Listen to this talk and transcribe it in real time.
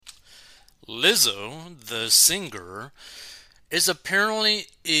Lizzo, the singer, is apparently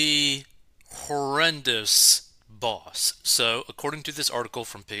a horrendous boss. So, according to this article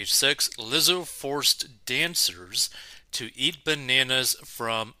from page 6, Lizzo forced dancers to eat bananas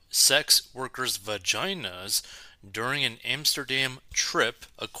from sex workers' vaginas during an Amsterdam trip,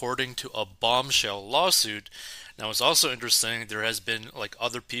 according to a bombshell lawsuit. Now, it's also interesting there has been like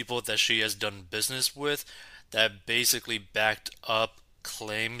other people that she has done business with that basically backed up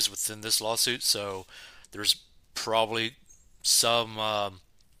claims within this lawsuit. So, there's probably some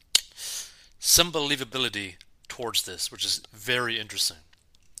some believability towards this, which is very interesting.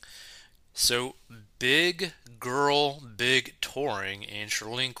 So, big girl, big touring, and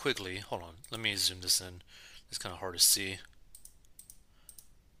Charlene Quigley. Hold on, let me zoom this in. It's kind of hard to see.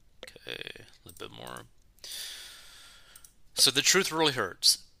 Okay, a little bit more. So, the truth really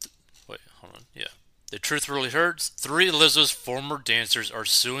hurts. Wait, hold on. Yeah. The truth really hurts. Three of Lizzo's former dancers are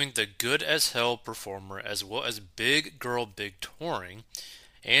suing the Good as Hell performer as well as Big Girl Big Touring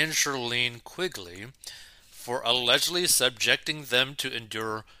and Charlene Quigley for allegedly subjecting them to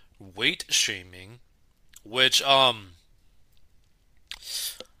endure weight shaming, which I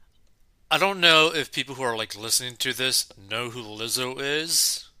don't know if people who are like listening to this know who Lizzo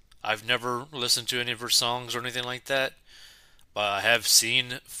is. I've never listened to any of her songs or anything like that, but I have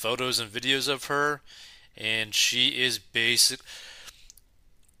seen photos and videos of her, and she is basic.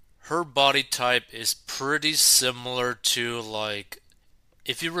 Her body type is pretty similar to like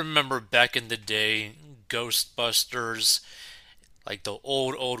if you remember back in the day, Ghostbusters, like the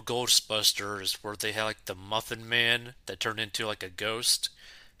old Ghostbusters, where they had like the Muffin Man that turned into like a ghost.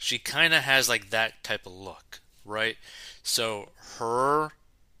 She kind of has like that type of look, right? So her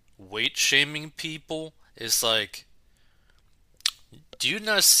weight shaming people is like, do you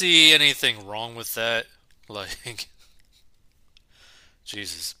not see anything wrong with that? Like,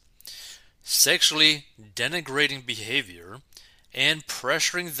 Jesus. Sexually denigrating behavior and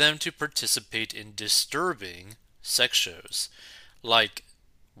pressuring them to participate in disturbing sex shows. Like,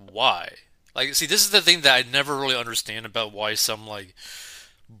 why? Like, see, this is the thing that I never really understand about why some, like,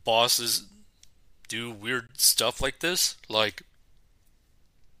 bosses do weird stuff like this. Like,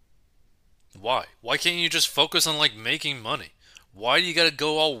 why? Why can't you just focus on, like, making money? Why do you gotta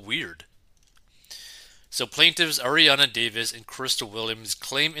go all weird? So plaintiffs Ariana Davis and Crystal Williams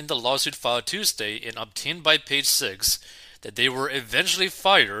claim in the lawsuit filed Tuesday and obtained by page 6 that they were eventually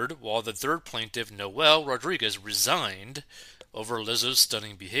fired while the third plaintiff, Noel Rodriguez, resigned over Lizzo's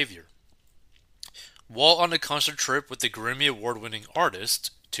stunning behavior. While on a concert trip with the Grammy Award winning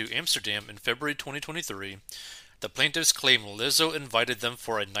artist to Amsterdam in February 2023, the plaintiffs claim Lizzo invited them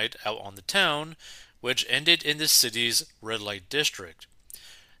for a night out on the town, which ended in the city's red light district.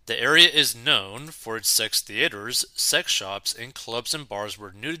 The area is known for its sex theaters, sex shops, and clubs and bars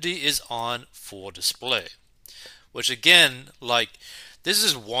where nudity is on full display. Which, again, like, this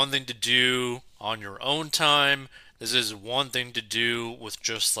is one thing to do on your own time. This is one thing to do with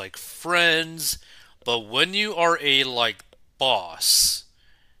just, like, friends. But when you are a, like, boss,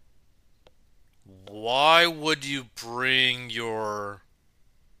 why would you bring your,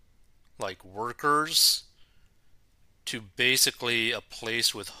 like, workers to basically a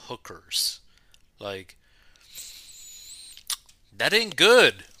place with hookers? Like, that ain't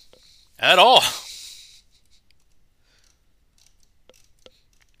good at all.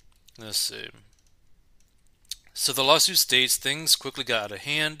 Let's see. So the lawsuit states things quickly got out of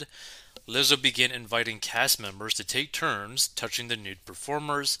hand. Lizzo began inviting cast members to take turns touching the nude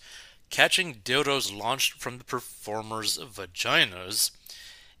performers, catching dildos launched from the performers' vaginas,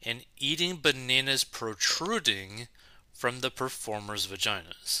 and eating bananas protruding from the performers'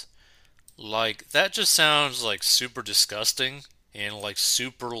 vaginas. Like, that just sounds like super disgusting and like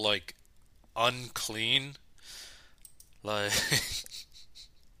super like unclean. Like,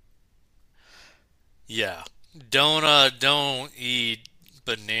 yeah. Don't eat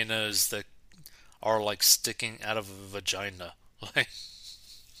bananas that are like sticking out of a vagina. Like,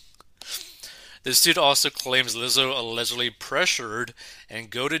 the suit also claims Lizzo allegedly pressured and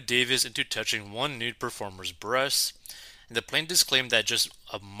goaded Davis into touching one nude performer's breasts. And the plaintiffs claim that just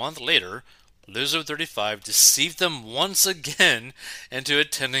a month later, Lizzo 35 deceived them once again into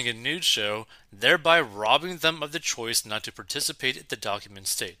attending a nude show, thereby robbing them of the choice not to participate, the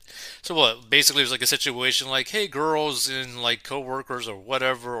documents state. So what? Basically, it was like a situation like, hey, girls and like coworkers or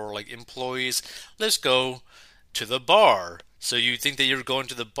whatever, or like employees, let's go to the bar. So you think that you're going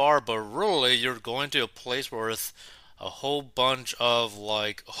to the bar, but really you're going to a place with a whole bunch of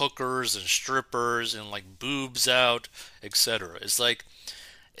like hookers and strippers and like boobs out, etc. It's like,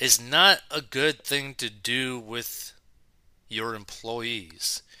 it's not a good thing to do with your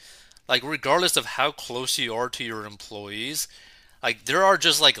employees. Like regardless of how close you are to your employees, like there are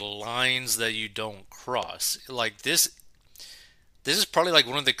just like lines that you don't cross. Like this is probably like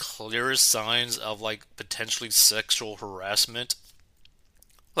one of the clearest signs of like potentially sexual harassment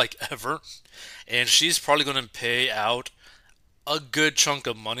like ever. And she's probably going to pay out a good chunk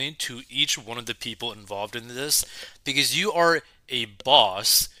of money to each one of the people involved in this because you are a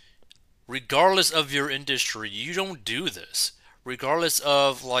boss regardless of your industry. You don't do this regardless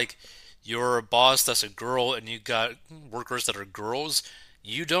of like you're a boss that's a girl and you got workers that are girls.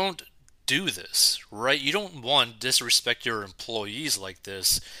 You don't do this, right? You don't want to disrespect your employees like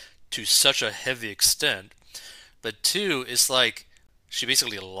this to such a heavy extent. But two, it's like she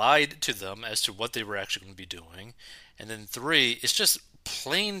basically lied to them as to what they were actually going to be doing. And then three, it's just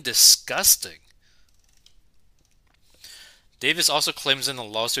plain disgusting. Davis also claims in the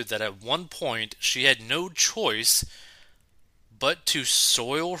lawsuit that at one point she had no choice but to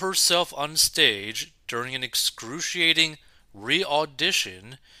soil herself on stage during an excruciating re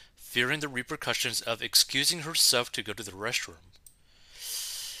audition, fearing the repercussions of excusing herself to go to the restroom.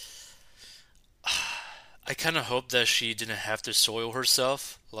 I kind of hope that she didn't have to soil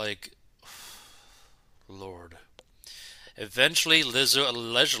herself. Like, Lord. Eventually, Lizzo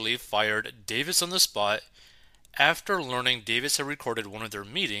allegedly fired Davis on the spot after learning Davis had recorded one of their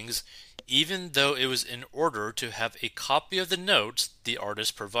meetings, even though it was in order to have a copy of the notes the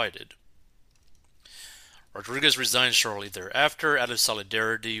artist provided. Rodriguez resigned shortly thereafter out of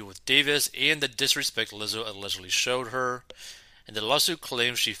solidarity with Davis and the disrespect Lizzo allegedly showed her. And the lawsuit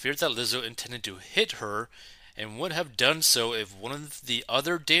claims she feared that Lizzo intended to hit her and would have done so if one of the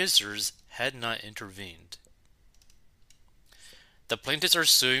other dancers had not intervened. The plaintiffs are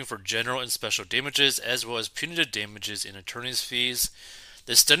suing for general and special damages as well as punitive damages and attorney's fees.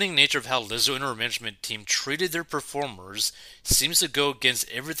 The stunning nature of how Lizzo and her management team treated their performers seems to go against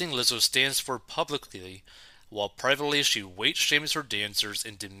everything Lizzo stands for publicly, while privately she weight shames her dancers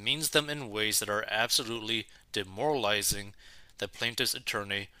and demeans them in ways that are absolutely demoralizing, the plaintiff's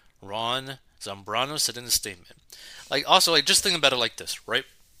attorney, Ron Zambrano, said in a statement. Like, also, like, just think about it like this, right?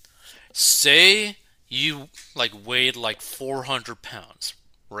 Say you, like, weighed, like, 400 pounds,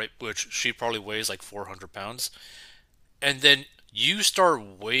 right? Which she probably weighs, like, 400 pounds. And then you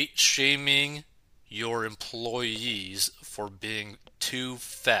start weight shaming your employees for being too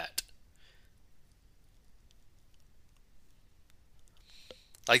fat.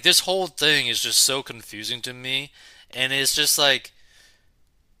 Like, this whole thing is just so confusing to me. And it's just like,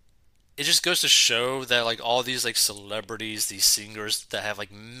 it just goes to show that like all these like celebrities, these singers that have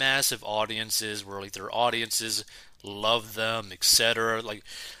like massive audiences where like their audiences love them, etc. Like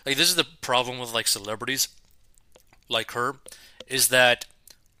this is the problem with like celebrities like her is that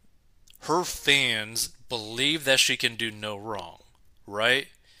her fans believe that she can do no wrong, right?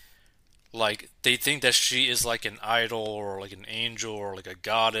 Like they think that she is like an idol or like an angel or like a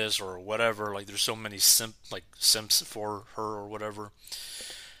goddess or whatever. Like there's so many simps for her or whatever.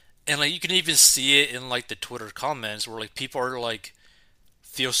 And like you can even see it in like the Twitter comments where like people are like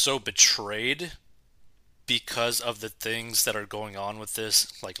feel so betrayed because of the things that are going on with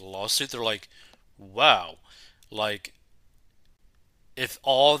this like lawsuit. They're like, wow, like if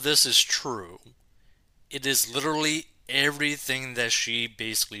all this is true, it is literally everything that she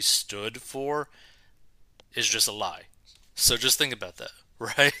basically stood for is just a lie. So just think about that,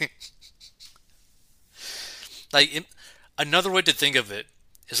 right? like another way to think of it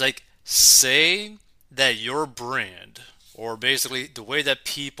is like say that your brand or basically the way that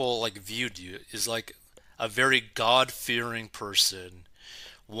people like viewed you is like a very God-fearing person,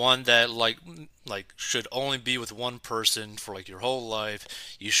 one that like should only be with one person for like your whole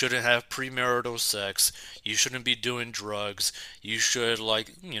life. You shouldn't have premarital sex. You shouldn't be doing drugs. You should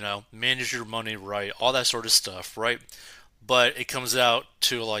like, manage your money right, all that sort of stuff, right? But it comes out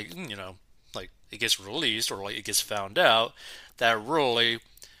to like, like it gets released or like it gets found out that really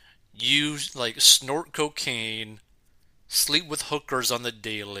you like snort cocaine, sleep with hookers on the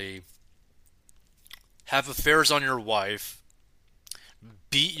daily, have affairs on your wife,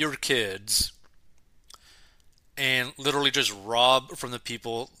 beat your kids, and literally just rob from the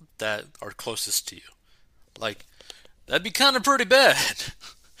people that are closest to you. Like, that'd be kind of pretty bad,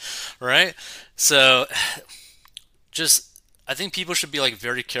 right? So, just, I think people should be like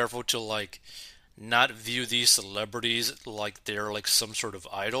very careful to like not view these celebrities like they're like some sort of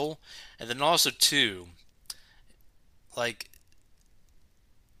idol. And then also, too, like,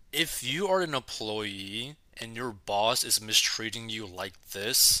 if you are an employee and your boss is mistreating you like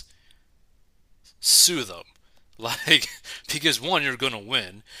this, sue them. Like, because one, you're gonna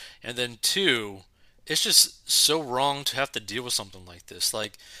win, and then two, it's just so wrong to have to deal with something like this.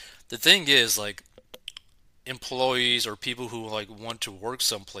 Like, the thing is, like, employees or people who like want to work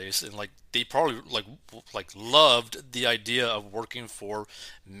someplace and like they probably like loved the idea of working for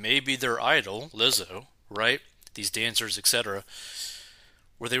maybe their idol Lizzo, right? These dancers, etc.,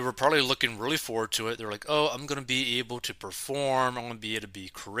 where they were probably looking really forward to it. They're like, oh, I'm gonna be able to perform, I'm gonna be able to be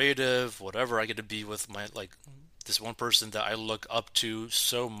creative, whatever. I get to be with my like this one person that I look up to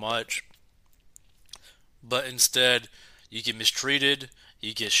so much. But instead, you get mistreated,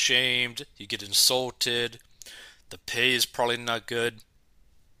 you get shamed, you get insulted, the pay is probably not good,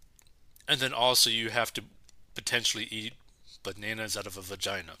 and then also you have to potentially eat bananas out of a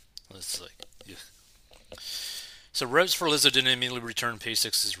vagina. Let's like, yeah. So reps for Lizzo didn't immediately return Page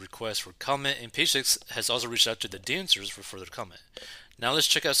Six's request for comment, and Page Six has also reached out to the dancers for further comment. Now let's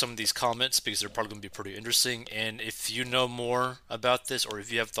check out some of these comments because they're probably going to be pretty interesting. And if you know more about this or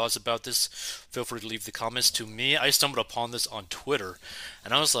if you have thoughts about this, feel free to leave the comments. To me, I stumbled upon this on Twitter,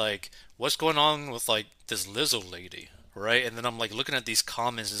 and I was like, "What's going on with like this Lizzo lady?" Right? And then I'm like looking at these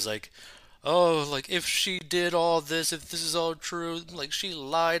comments, it's like, oh, like if she did all this, if this is all true, like she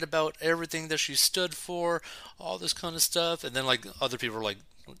lied about everything that she stood for, all this kind of stuff. And then like other people are like,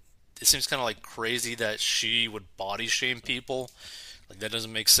 it seems kind of like crazy that she would body shame people. Like that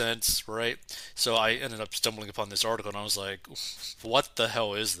doesn't make sense, right? So I ended up stumbling upon this article and I was like, what the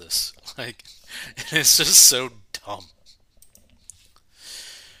hell is this? Like, it's just so dumb.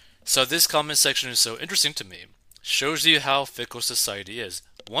 So this comment section is so interesting to me. Shows you how fickle society is.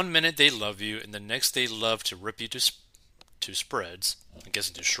 One minute they love you, and the next they love to rip you to spreads. I guess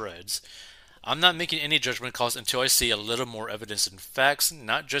into shreds. I'm not making any judgment calls until I see a little more evidence and facts,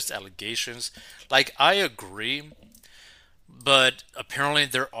 not just allegations. Like I agree, but apparently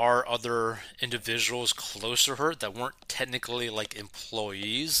there are other individuals close to her that weren't technically like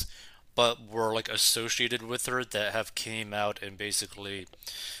employees, but were like associated with her that have came out and basically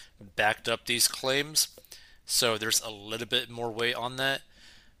backed up these claims. So there's a little bit more weight on that.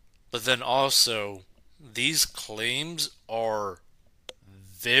 But then also, these claims are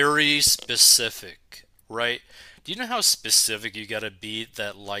very specific, right? Do you know how specific you gotta be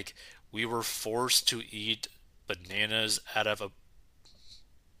that, like, we were forced to eat bananas out of a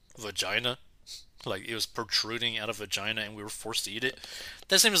vagina? Like, it was protruding out of a vagina and we were forced to eat it?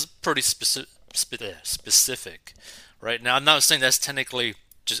 That seems pretty specific, right? Now, I'm not saying that's technically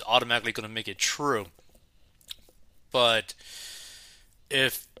just automatically gonna make it true, but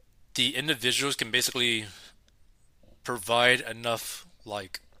if the individuals can basically provide enough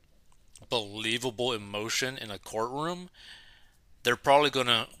like believable emotion in a courtroom, they're probably going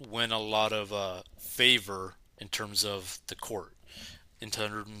to win a lot of favor in terms of the court, in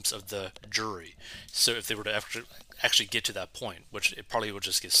terms of the jury. So if they were to actually get to that point, which it probably would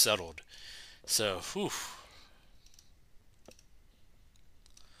just get settled. So, whew.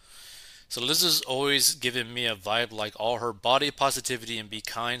 So Liz has always given me a vibe like all her body positivity and be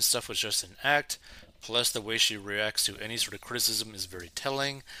kind stuff was just an act. Plus the way she reacts to any sort of criticism is very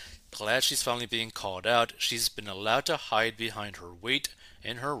telling. Glad she's finally being called out. She's been allowed to hide behind her weight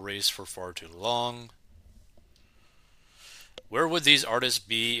and her race for far too long. Where would these artists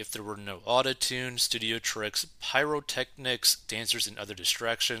be if there were no autotune, studio tricks, pyrotechnics, dancers, and other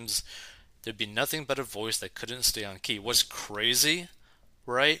distractions? There'd be nothing but a voice that couldn't stay on key. What's crazy,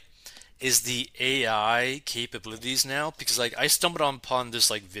 right, is the AI capabilities now, because like I stumbled upon this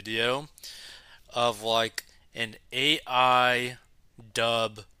like video of like an AI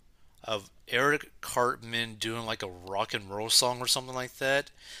dub of Eric Cartman doing like a rock and roll song or something like that,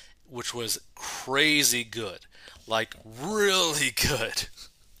 which was crazy good, like really good.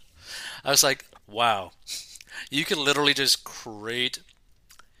 I was like, wow, you can literally just create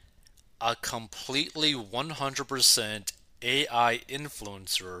a completely 100% AI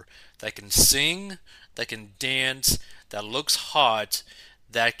influencer that can sing, that can dance, that looks hot,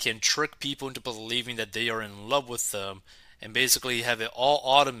 that can trick people into believing that they are in love with them, and basically have it all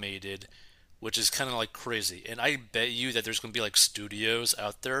automated, which is kind of like crazy. And I bet you that there's going to be like studios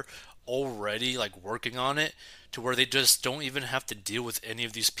out there already like working on it to where they just don't even have to deal with any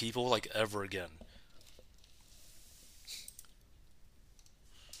of these people like ever again.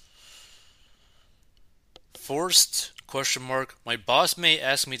 Forced question mark. My boss may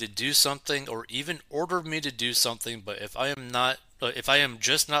ask me to do something or even order me to do something, but if I am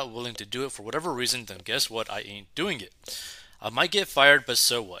just not willing to do it for whatever reason, then guess what? I ain't doing it. I might get fired, but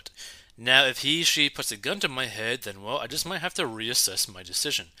so what? Now, if she puts a gun to my head, then well, I just might have to reassess my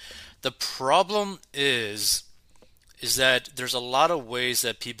decision. The problem is that there's a lot of ways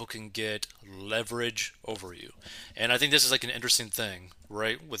that people can get leverage over you. And I think this is like an interesting thing,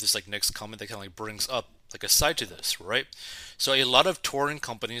 right? With this like next comment that kind of like brings up like a side to this, right? So a lot of touring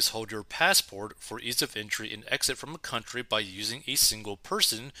companies hold your passport for ease of entry and exit from a country by using a single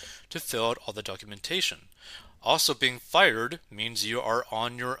person to fill out all the documentation. Also, being fired means you are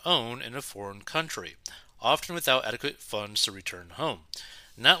on your own in a foreign country, often without adequate funds to return home.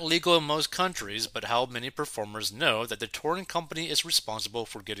 Not legal in most countries, but how many performers know that the touring company is responsible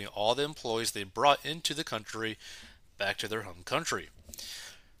for getting all the employees they brought into the country back to their home country.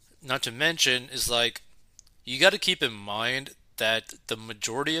 Not to mention, is like, you got to keep in mind that the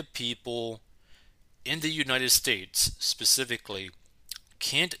majority of people in the United States specifically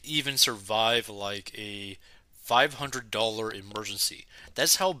can't even survive like a $500 emergency.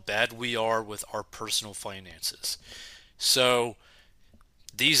 That's how bad we are with our personal finances. So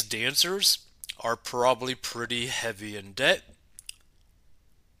these dancers are probably pretty heavy in debt,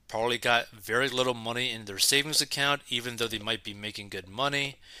 probably got very little money in their savings account, even though they might be making good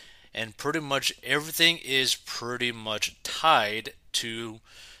money. And pretty much everything is pretty much tied to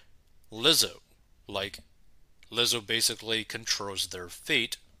Lizzo. Like, Lizzo basically controls their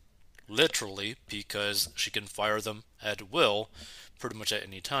fate, literally, because she can fire them at will pretty much at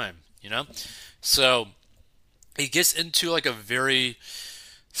any time, you know? So, it gets into like a very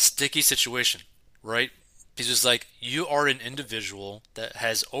sticky situation, right? Because it's like you are an individual that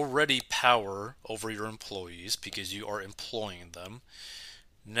has already power over your employees because you are employing them.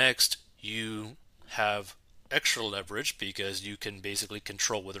 Next, you have extra leverage because you can basically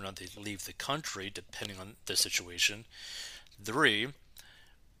control whether or not they leave the country depending on the situation. Three,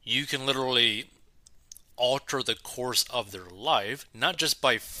 you can literally alter the course of their life, not just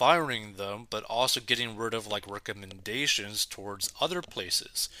by firing them, but also getting rid of like recommendations towards other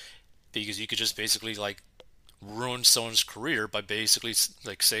places. Because you could just basically like ruin someone's career by basically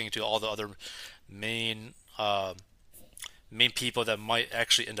like saying to all the other main main people that might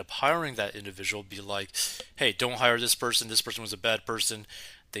actually end up hiring that individual, be like, hey, don't hire this person. This person was a bad person.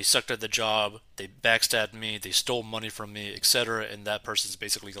 They sucked at the job. They backstabbed me. They stole money from me, etc. And that person's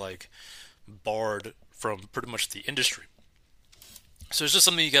basically like barred from pretty much the industry. So it's just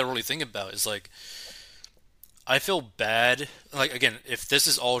something you got to really think about. Is like, I feel bad. Like, again, if this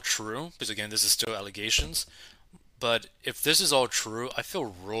is all true, because again, this is still allegations, but if this is all true, I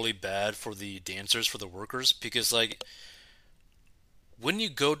feel really bad for the dancers, for the workers, because like when you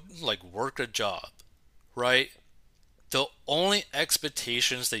go like work a job, right? The only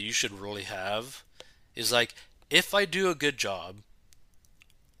expectations that you should really have is like, if I do a good job,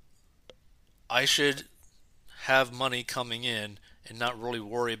 I should have money coming in and not really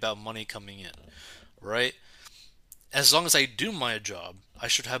worry about money coming in, right? As long as I do my job, I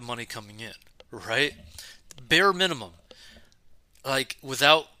should have money coming in, right? Bare minimum, like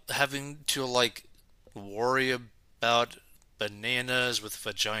without having to like worry about bananas with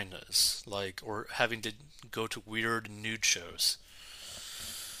vaginas, like, or having to go to weird nude shows.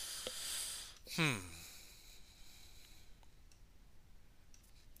 I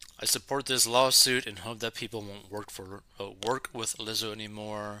support this lawsuit and hope that people won't work with Lizzo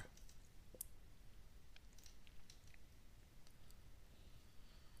anymore.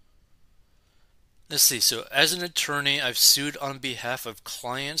 Let's see. So, as an attorney, I've sued on behalf of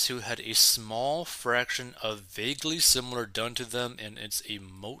clients who had a small fraction of vaguely similar done to them, and it's a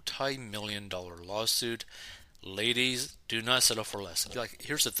multi-million-dollar lawsuit. Ladies, do not settle for less. Like,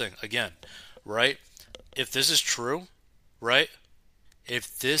 here's the thing. Again, right? If this is true, right?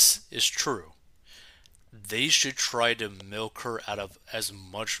 If this is true, they should try to milk her out of as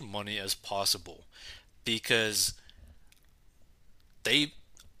much money as possible because they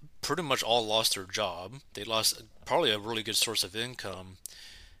pretty much all lost their job. They lost probably a really good source of income,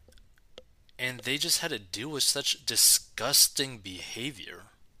 and they just had to deal with such disgusting behavior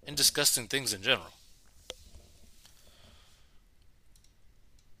and disgusting things in general.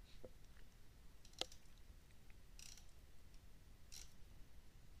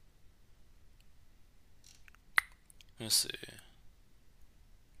 Let's see.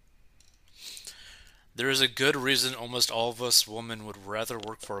 There is a good reason almost all of us women would rather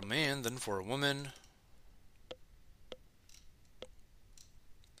work for a man than for a woman.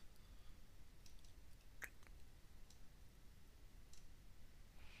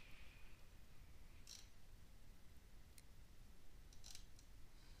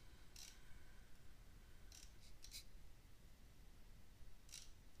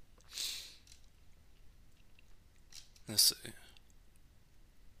 Let's see.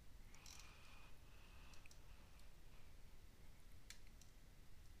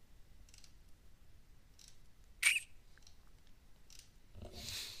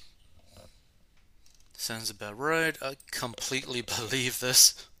 Sounds about right. I completely believe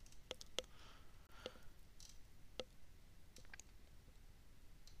this.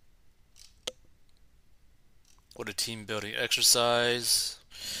 What a team building exercise.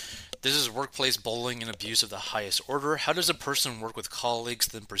 This is workplace bullying and abuse of the highest order. How does a person work with colleagues,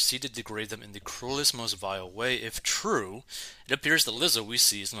 then proceed to degrade them in the cruelest, most vile way? If true, it appears the Lizzo we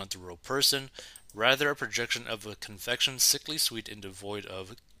see is not the real person, rather a projection of a confection sickly sweet and devoid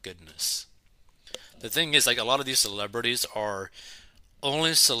of goodness. The thing is, like, a lot of these celebrities are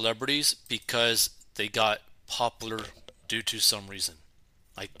only celebrities because they got popular due to some reason.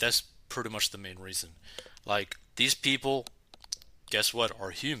 Like, that's pretty much the main reason. Like, these people, guess what,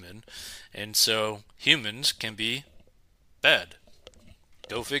 are human, and so humans can be bad.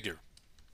 Go figure.